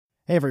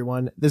Hey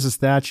everyone, this is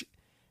Thatch.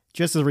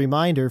 Just as a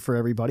reminder for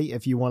everybody,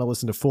 if you want to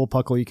listen to full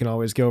PUCL, you can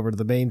always go over to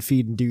the main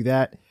feed and do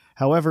that.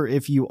 However,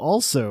 if you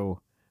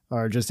also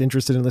are just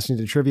interested in listening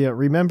to trivia,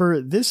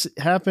 remember this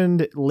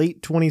happened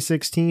late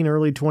 2016,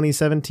 early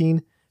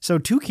 2017, so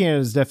Toucan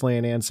is definitely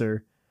an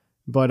answer,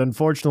 but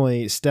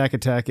unfortunately Stack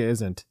Attack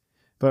isn't.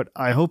 But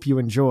I hope you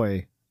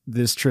enjoy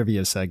this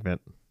trivia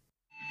segment.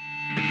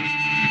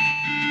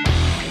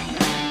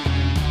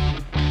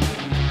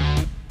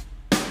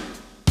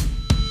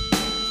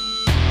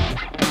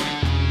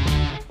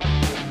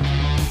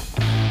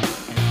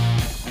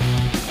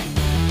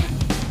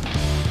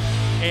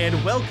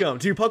 And welcome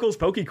to PuCL's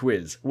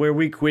PokeQuiz, where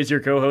we quiz your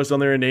co-hosts on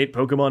their innate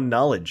Pokemon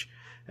knowledge.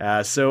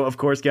 So, of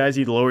course, guys,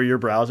 you'd lower your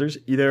browsers.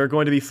 There are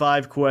going to be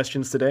 5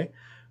 questions today.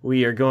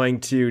 We are going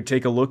to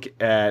take a look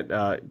at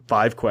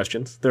 5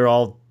 questions. They're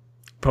all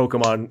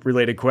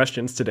Pokemon-related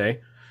questions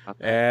today. Okay.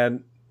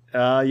 And,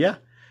 yeah.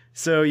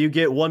 So you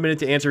get 1 minute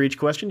to answer each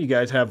question. You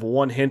guys have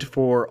 1 hint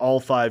for all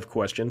 5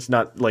 questions.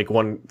 Not like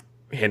 1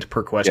 hint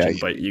per question,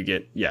 but you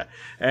get,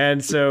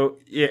 And so,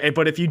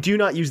 but if you do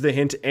not use the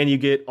hint and you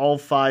get all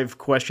 5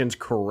 questions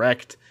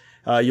correct,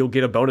 you'll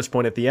get a bonus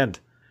point at the end.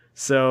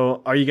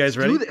 So, are you guys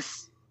ready? Let's do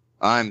this.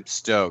 I'm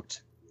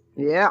stoked.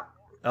 Yeah.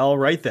 All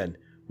right, then.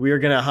 We are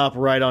going to hop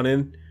right on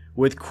in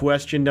with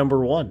question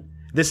number 1.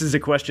 This is a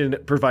question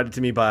provided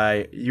to me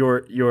by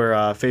your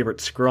favorite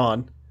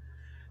Scrawn.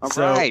 All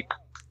right.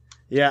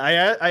 Yeah,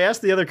 I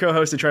asked the other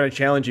co-hosts to try to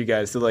challenge you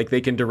guys so like they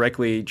can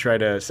directly try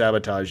to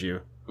sabotage you.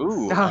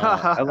 Ooh,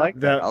 I like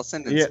that. I'll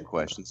send in some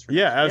questions for you.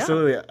 Yeah,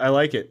 absolutely. Yeah. I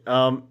like it.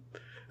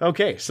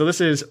 Okay, so this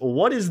is,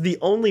 what is the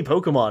only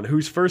Pokemon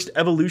whose first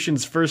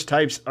evolution's first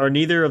types are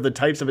neither of the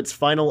types of its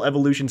final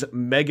evolution's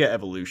Mega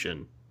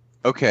Evolution?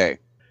 Okay.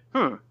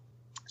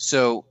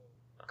 So...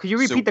 Could you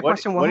repeat the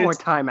question one more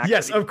time, actually?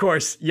 Yes, of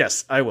course.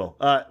 Yes, I will.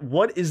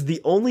 What is the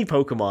only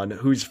Pokemon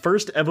whose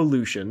first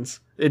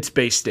evolutions, its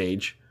base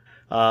stage,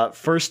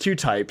 first 2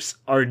 types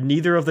are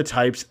neither of the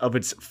types of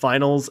its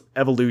finals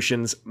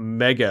evolution's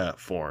Mega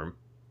form?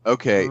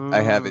 Okay,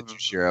 I have it,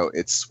 Jushiro.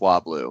 It's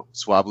Swablu.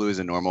 Swablu is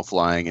a normal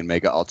flying, and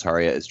Mega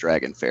Altaria is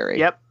Dragon Fairy.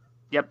 Yep.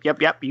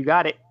 You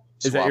got it.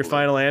 Is that your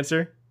final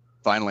answer?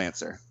 Final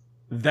answer.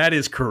 That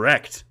is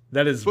correct.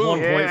 That is 1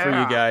 point for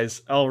you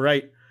guys. All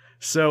right.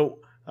 So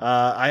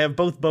I have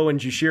both Bo and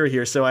Jushiro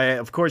here, so I,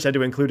 of course, had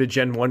to include a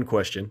Gen 1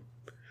 question.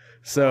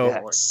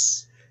 So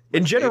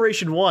in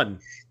Generation 1,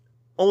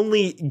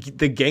 only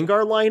the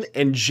Gengar line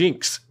and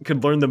Jinx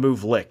could learn the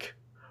move Lick.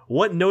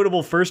 What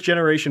notable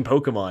first-generation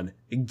Pokemon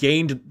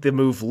gained the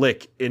move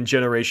Lick in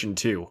Generation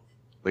 2?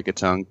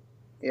 Lickitung.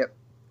 Yep.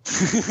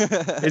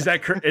 Is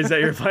that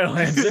your final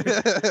answer?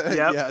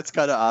 Yep. Yeah, it's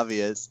kind of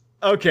obvious.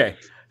 Okay,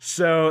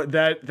 so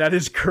that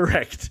is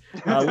correct.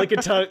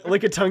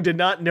 Lickitung did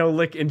not know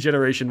Lick in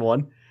Generation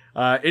 1.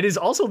 It is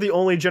also the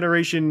only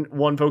Generation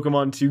 1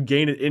 Pokemon to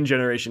gain it in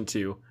Generation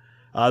 2.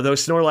 Though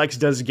Snorlax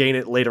does gain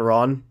it later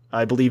on,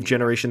 I believe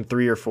Generation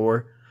 3 or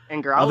 4.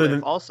 And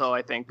Growlithe also,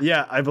 I think.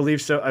 Yeah, I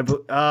believe so.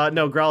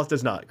 No, Growlithe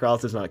does not. Growlithe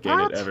does not gain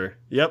it ever.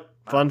 Yep,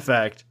 fun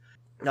fact.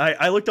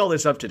 I looked all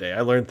this up today. I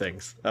learned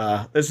things.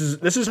 This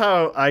is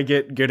how I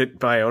get good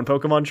at my own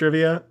Pokemon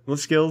trivia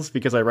skills,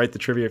 because I write the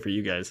trivia for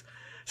you guys.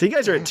 So you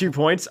guys are at 2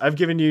 points. I've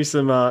given you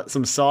some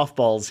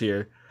softballs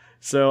here.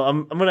 So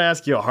I'm going to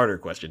ask you a harder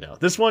question now.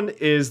 This one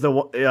is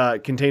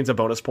contains a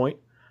bonus point.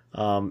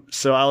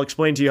 So I'll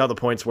explain to you how the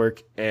points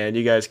work, and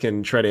you guys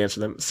can try to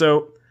answer them.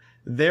 So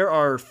there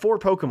are 4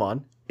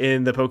 Pokemon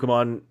in the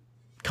Pokemon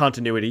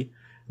continuity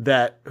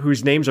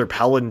whose names are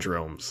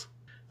palindromes.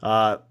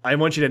 I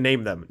want you to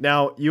name them.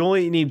 Now, you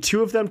only need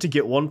 2 of them to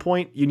get 1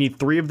 point. You need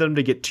 3 of them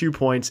to get 2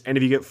 points, and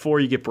if you get 4,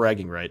 you get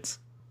bragging rights.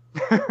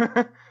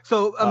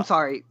 So, I'm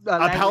sorry.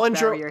 A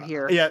palindrome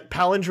here. Yeah,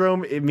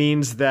 palindrome, it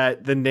means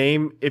that the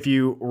name, if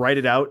you write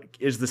it out,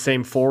 is the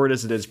same forward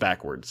as it is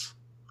backwards.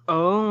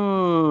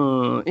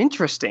 Oh,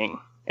 interesting.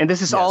 And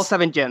this is all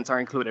 7 gens are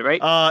included,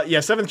 right? Yeah,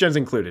 7th gen's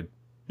included.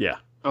 Yeah.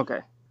 Okay.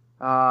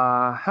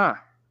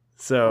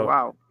 So,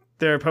 wow.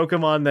 There are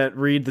Pokemon that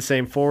read the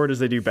same forward as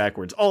they do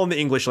backwards. All in the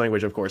English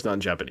language, of course, not in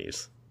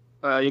Japanese.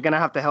 You're gonna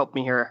have to help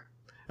me here.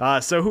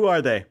 So who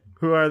are they?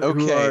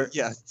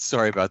 Yeah,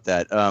 sorry about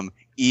that.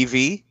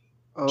 Eevee,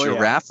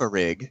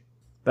 Girafarig.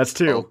 That's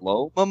 2.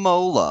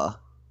 Alomomola.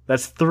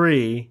 That's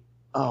 3.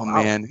 Oh,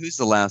 man, who's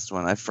the last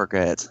one? I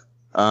forget.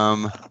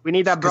 We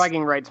need that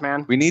bragging rights,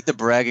 man. We need the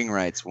bragging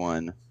rights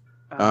one.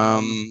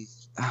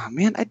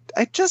 Man,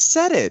 I just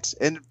said it,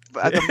 and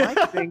the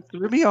mic thing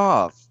threw me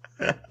off.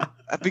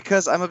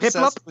 Because I'm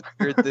obsessed with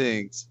weird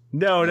things.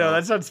 No,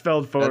 that's not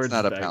spelled forward.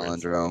 That's not a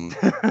palindrome.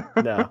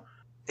 No.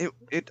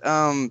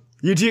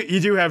 You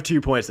do have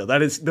 2 points though.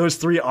 Those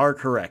 3 are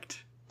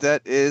correct.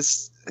 That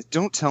is.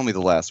 Don't tell me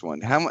the last one.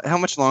 How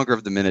much longer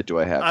of the minute do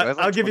I have? Do I have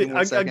I'll give you 20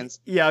 more seconds.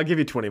 I'll give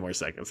you 20 more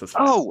seconds. That's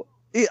fine.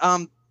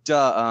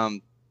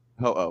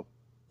 Ho-Oh.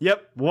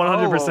 Yep,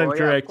 100% correct.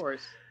 Yeah, of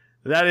course.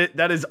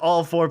 That is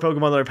all 4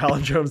 Pokemon that are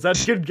palindromes.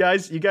 That's good,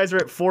 guys. You guys are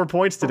at 4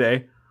 points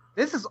today.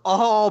 This is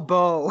all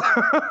Bo.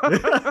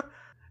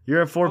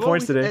 You're at 4 I'm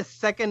points always today. a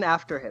second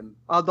after him.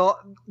 Although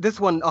this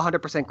one,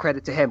 100%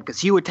 credit to him because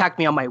he attacked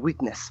me on my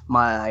weakness,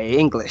 my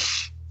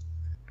English.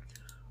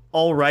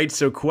 All right,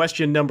 so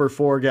question number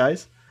 4,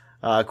 guys.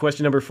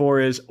 Question number 4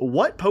 is,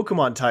 what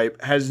Pokemon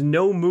type has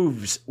no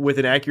moves with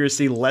an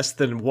accuracy less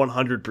than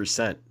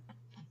 100%?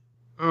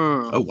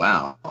 Oh,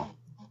 wow.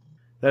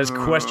 That is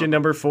question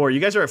number 4. You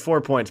guys are at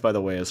 4 points, by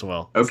the way, as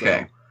well.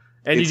 Okay. So.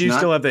 And you do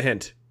still have the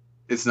hint.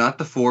 It's not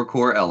the 4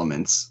 core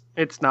elements.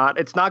 It's not.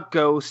 It's not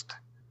Ghost.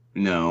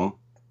 No.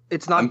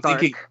 It's not Dark.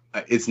 Thinking,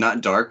 it's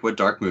not Dark. What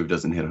Dark move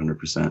doesn't hit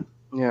 100%?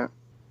 Yeah.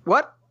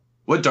 What?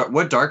 What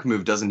Dark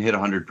move doesn't hit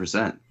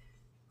 100%?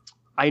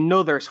 I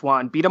know there's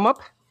one. Beat 'em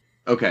up?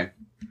 Okay.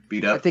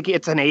 Beat I up. think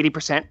it's an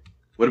 80%.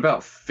 What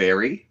about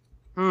Fairy?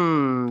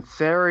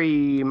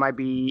 Fairy might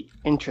be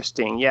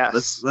interesting.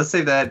 Yes. Let's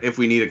say that if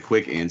we need a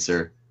quick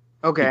answer.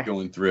 Okay. Keep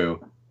going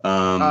through.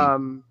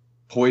 Poison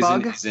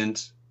Poison Bug?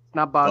 isn't.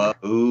 Not Bug.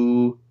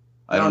 Ooh.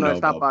 I don't know.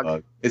 It's not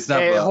Bug. It's not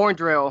Bug. Horn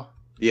Drill.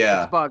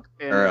 Yeah. It's Bug.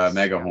 Or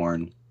Mega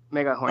Horn.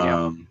 Mega Horn,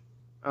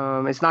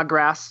 yeah. It's not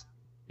Grass.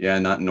 Yeah,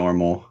 not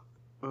normal.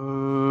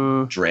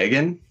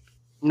 Dragon?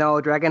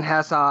 No, Dragon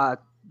has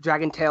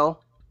Dragon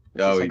Tail.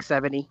 Oh, it's like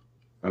 70.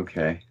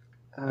 Okay.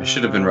 I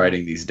should have been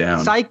writing these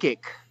down.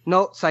 Psychic.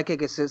 No,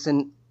 Psychic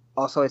isn't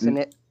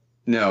it?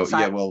 No,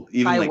 yeah, well,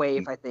 even like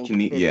Wave, I think.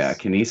 yeah,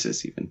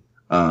 Kinesis even.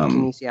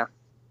 Kinesis, yeah.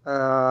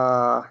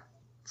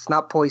 It's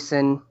not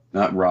Poison.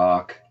 Not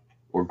Rock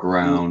or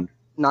Ground.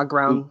 Not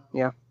Ground. Ooh.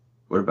 Yeah.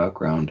 What about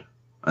Ground?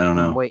 I don't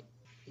know. Wait.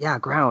 Yeah,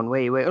 Ground.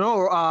 Wait.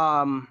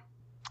 No.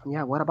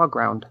 Yeah. What about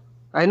Ground?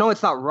 I know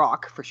it's not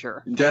Rock for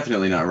sure.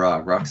 Definitely not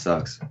Rock. Rock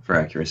sucks for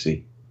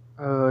accuracy.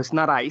 It's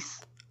not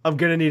Ice. I'm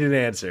gonna need an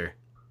answer.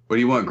 What do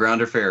you want,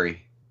 Ground or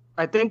Fairy?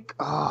 I think.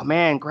 Oh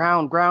man,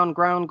 Ground,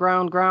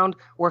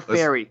 or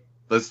Fairy.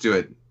 Let's do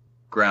it.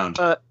 Ground.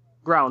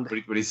 Ground.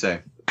 What do you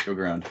say? Go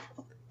Ground.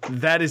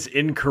 That is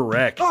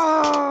incorrect.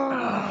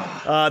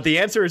 Oh! The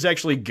answer is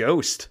actually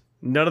Ghost.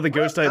 None of the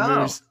Ghost type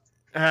moves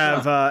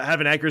have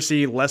an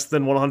accuracy less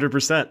than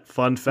 100%.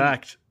 Fun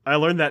fact. I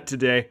learned that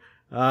today.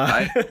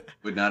 I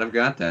would not have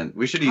got that.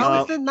 We should use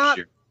How is it not?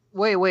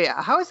 Wait.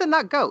 How is it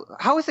not Ghost?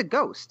 How is it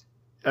Ghost?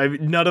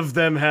 None of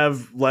them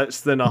have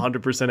less than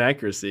 100%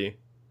 accuracy.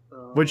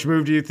 Which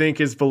move do you think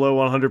is below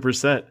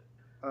 100%?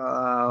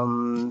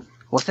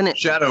 Wasn't it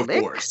Shadow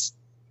Lick? Force?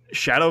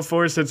 Shadow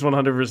Force hits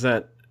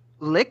 100%.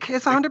 Lick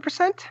is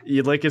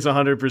 100%? Lick is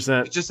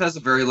 100%. It just has a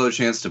very low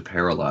chance to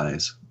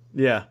paralyze.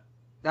 Yeah.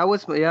 That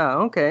was, yeah,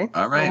 okay.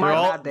 All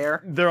right.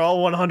 They're all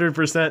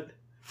 100%.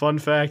 Fun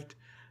fact.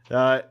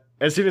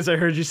 As soon as I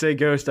heard you say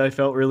Ghost, I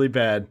felt really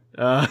bad.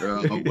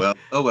 Oh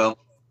well.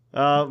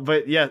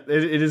 But yeah,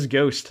 it is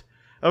Ghost.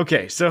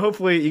 Okay, so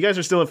hopefully you guys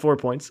are still at 4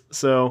 points.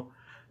 So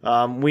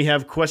we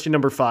have question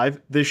number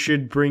 5. This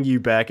should bring you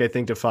back, I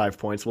think, to 5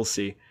 points. We'll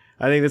see.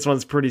 I think this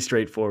one's pretty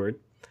straightforward.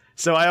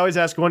 So I always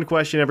ask one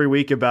question every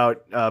week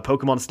about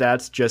Pokemon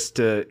stats just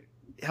to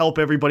help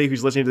everybody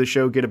who's listening to the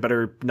show get a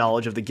better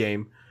knowledge of the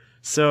game.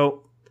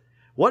 So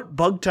what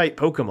bug-type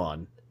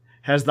Pokemon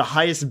has the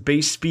highest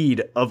base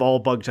speed of all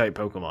bug-type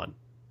Pokemon?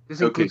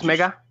 This includes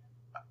Mega?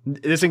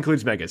 This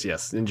includes Megas,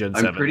 yes, in Gen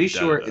 7. I'm pretty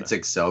sure it's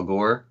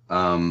Excelgor.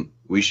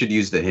 We should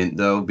use the hint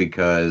though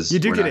because you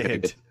do get a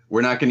hint.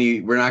 We're not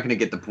gonna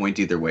get the point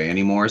either way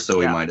anymore, so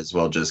we might as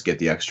well just get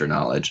the extra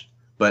knowledge.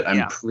 But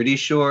I'm pretty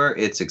sure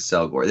it's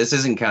Excelgor. This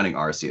isn't counting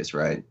Arceus,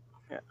 right?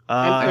 Yeah.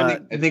 I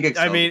think Excelgor.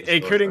 I mean,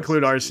 it could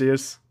include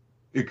Arceus.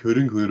 It could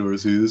include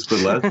Arceus, but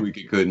last week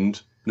it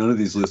couldn't. None of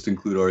these lists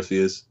include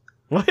Arceus.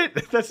 What?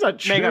 That's not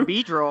true. Mega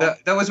Beedrill.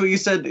 That was what you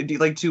said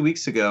like 2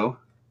 weeks ago.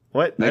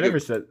 What? I never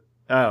said.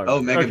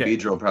 Mega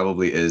Beedrill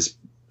probably is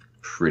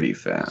pretty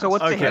fast. So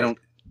what's the hint?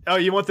 Oh,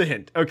 you want the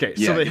hint? Okay,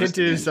 Yeah, so the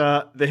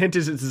hint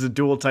is this is a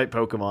dual type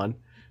Pokemon.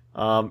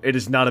 It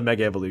is not a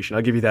Mega Evolution.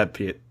 I'll give you that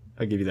bit.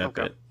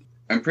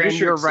 I'm pretty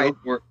sure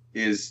Excelgor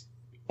is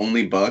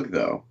only Bug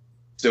though,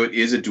 so it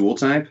is a dual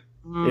type.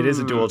 It is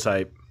a dual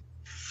type.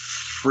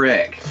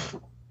 Frick.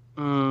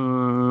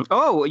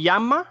 Oh,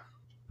 Yanma?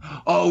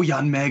 Oh,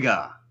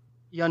 Yanmega.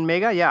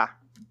 Yanmega, yeah.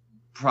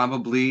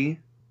 Probably.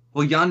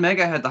 Well,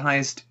 Yanmega had the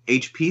highest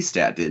HP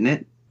stat, didn't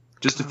it?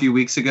 Just a few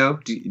weeks ago.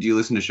 Do you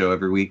listen to the show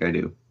every week? I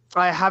do.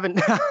 I haven't.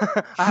 I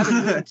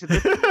haven't listened to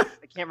this.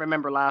 I can't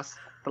remember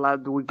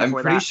the week before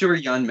I'm pretty sure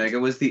Yanmega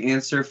was the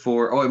answer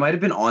for. Oh, it might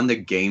have been on the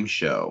game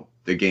show,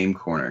 the Game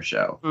Corner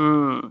show,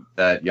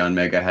 that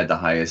Yanmega had the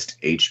highest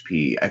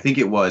HP. I think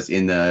it was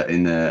in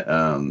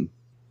the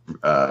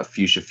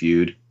Fuchsia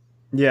Feud.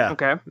 Yeah.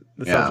 Okay.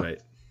 That sounds right.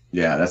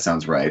 Yeah, that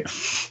sounds right.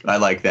 I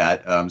like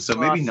that. So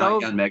maybe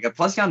not Yanmega.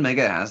 Plus,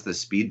 Yanmega has the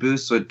speed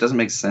boost, so it doesn't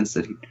make sense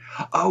that he.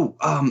 Oh,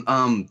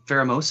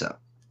 Pheromosa.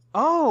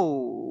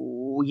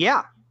 Oh,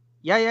 yeah.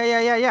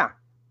 Yeah.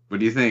 What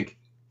do you think?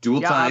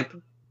 Dual type?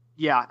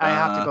 I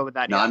have to go with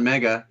that.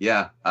 Non-Mega.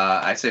 Yeah.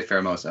 I say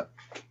Pheromosa.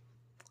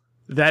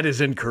 That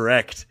is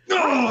incorrect.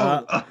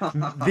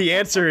 The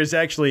answer is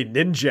actually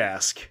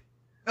Ninjask.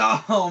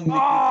 Oh, man.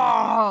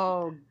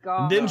 Oh,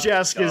 God.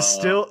 Ninjask is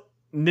still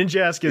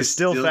Ninjask is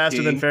still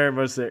faster than king.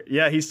 Pheromosa.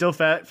 Yeah, he's still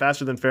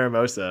faster than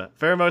Pheromosa.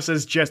 Pheromosa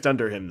is just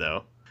under him,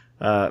 though.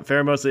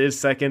 Pheromosa is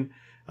second.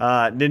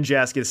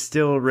 Ninjask is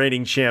still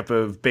reigning champ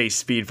of base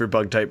speed for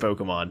bug-type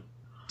Pokemon.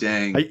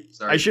 Dang.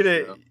 I should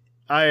have...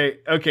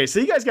 Okay, so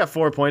you guys got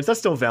 4 points. That's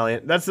still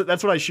valiant. That's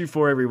what I shoot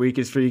for every week,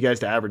 is for you guys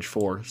to average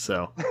 4.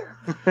 So,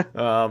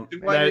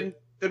 Then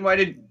why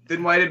did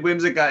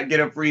Whimsicott get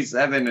a free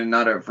 7 and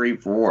not a free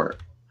 4?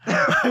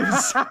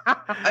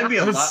 I'd be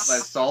a lot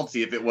less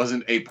salty if it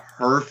wasn't a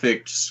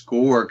perfect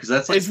score, because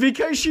that's like, it's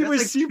because she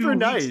was like super 2 weeks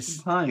nice.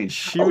 behind.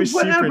 She was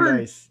super whatever.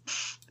 nice.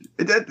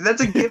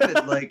 That's a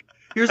given. Like,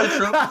 here's a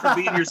trophy for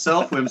being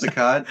yourself,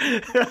 Whimsicott.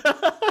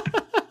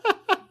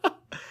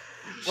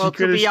 Well,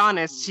 to be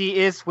honest, she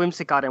is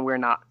Whimsicott and we're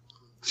not.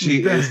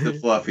 She is the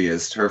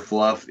fluffiest. Her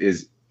fluff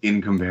is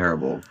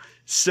incomparable.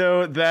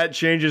 So that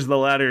changes the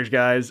ladders,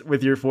 guys,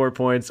 with your 4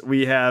 points.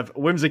 We have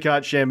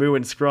Whimsicott, Shamu,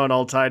 and Scrawn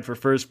all tied for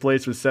first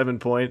place with 7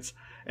 points.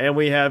 And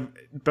we have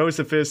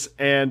Bocephus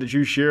and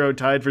Jushiro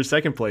tied for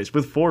second place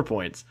with 4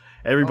 points.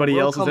 Everybody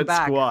else is at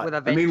squat.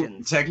 I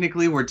mean,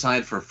 technically, we're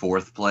tied for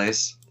 4th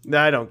place. No,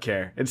 I don't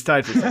care. It's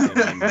tied for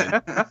second.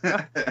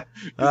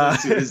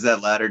 As soon as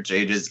that ladder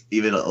changes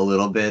even a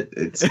little bit,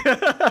 it's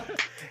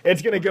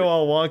it's going to go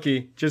all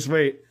wonky. Just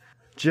wait.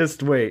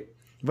 Just wait.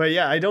 But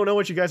yeah, I don't know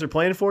what you guys are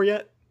playing for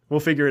yet. We'll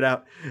figure it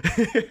out.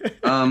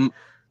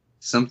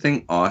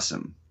 Something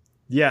awesome.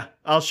 Yeah,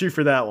 I'll shoot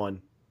for that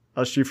one.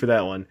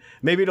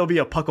 Maybe it'll be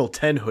a Puckle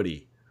 10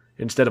 hoodie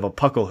instead of a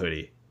Puckle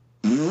hoodie.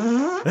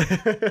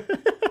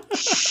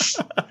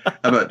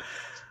 How about...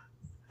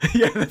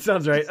 Yeah, that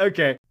sounds right.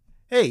 Okay.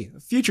 Hey,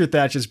 Future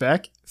Thatch is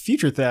back.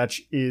 Future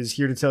Thatch is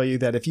here to tell you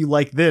that if you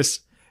like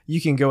this,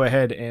 you can go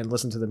ahead and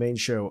listen to the main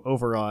show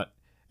over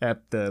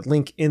at the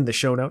link in the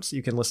show notes.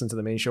 You can listen to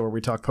the main show where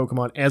we talk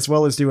Pokemon, as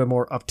well as do a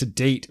more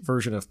up-to-date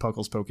version of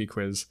Puckle's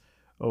PokeQuiz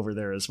over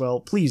there as well.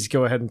 Please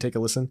go ahead and take a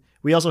listen.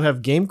 We also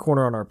have Game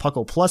Corner on our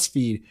Puckle Plus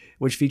feed,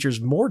 which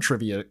features more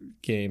trivia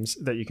games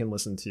that you can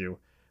listen to.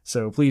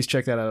 So please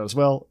check that out as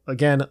well.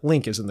 Again,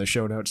 link is in the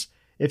show notes.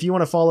 If you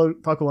want to follow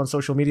Puckle on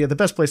social media, the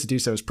best place to do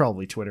so is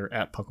probably Twitter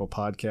at Puckle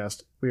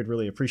Podcast. We would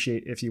really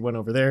appreciate if you went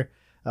over there.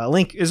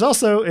 Link is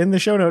also in the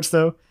show notes,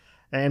 though.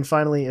 And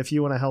finally, if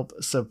you want to help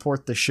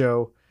support the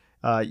show,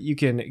 you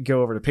can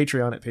go over to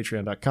Patreon at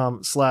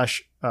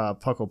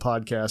patreon.com/Puckle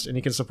Podcast, and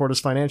you can support us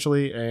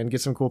financially and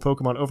get some cool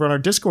Pokemon over on our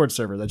Discord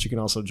server that you can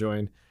also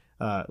join.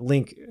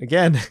 Link,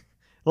 again,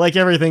 like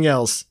everything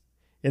else,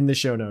 in the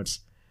show notes.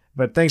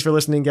 But thanks for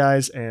listening,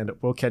 guys, and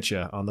we'll catch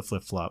you on the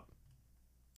flip-flop.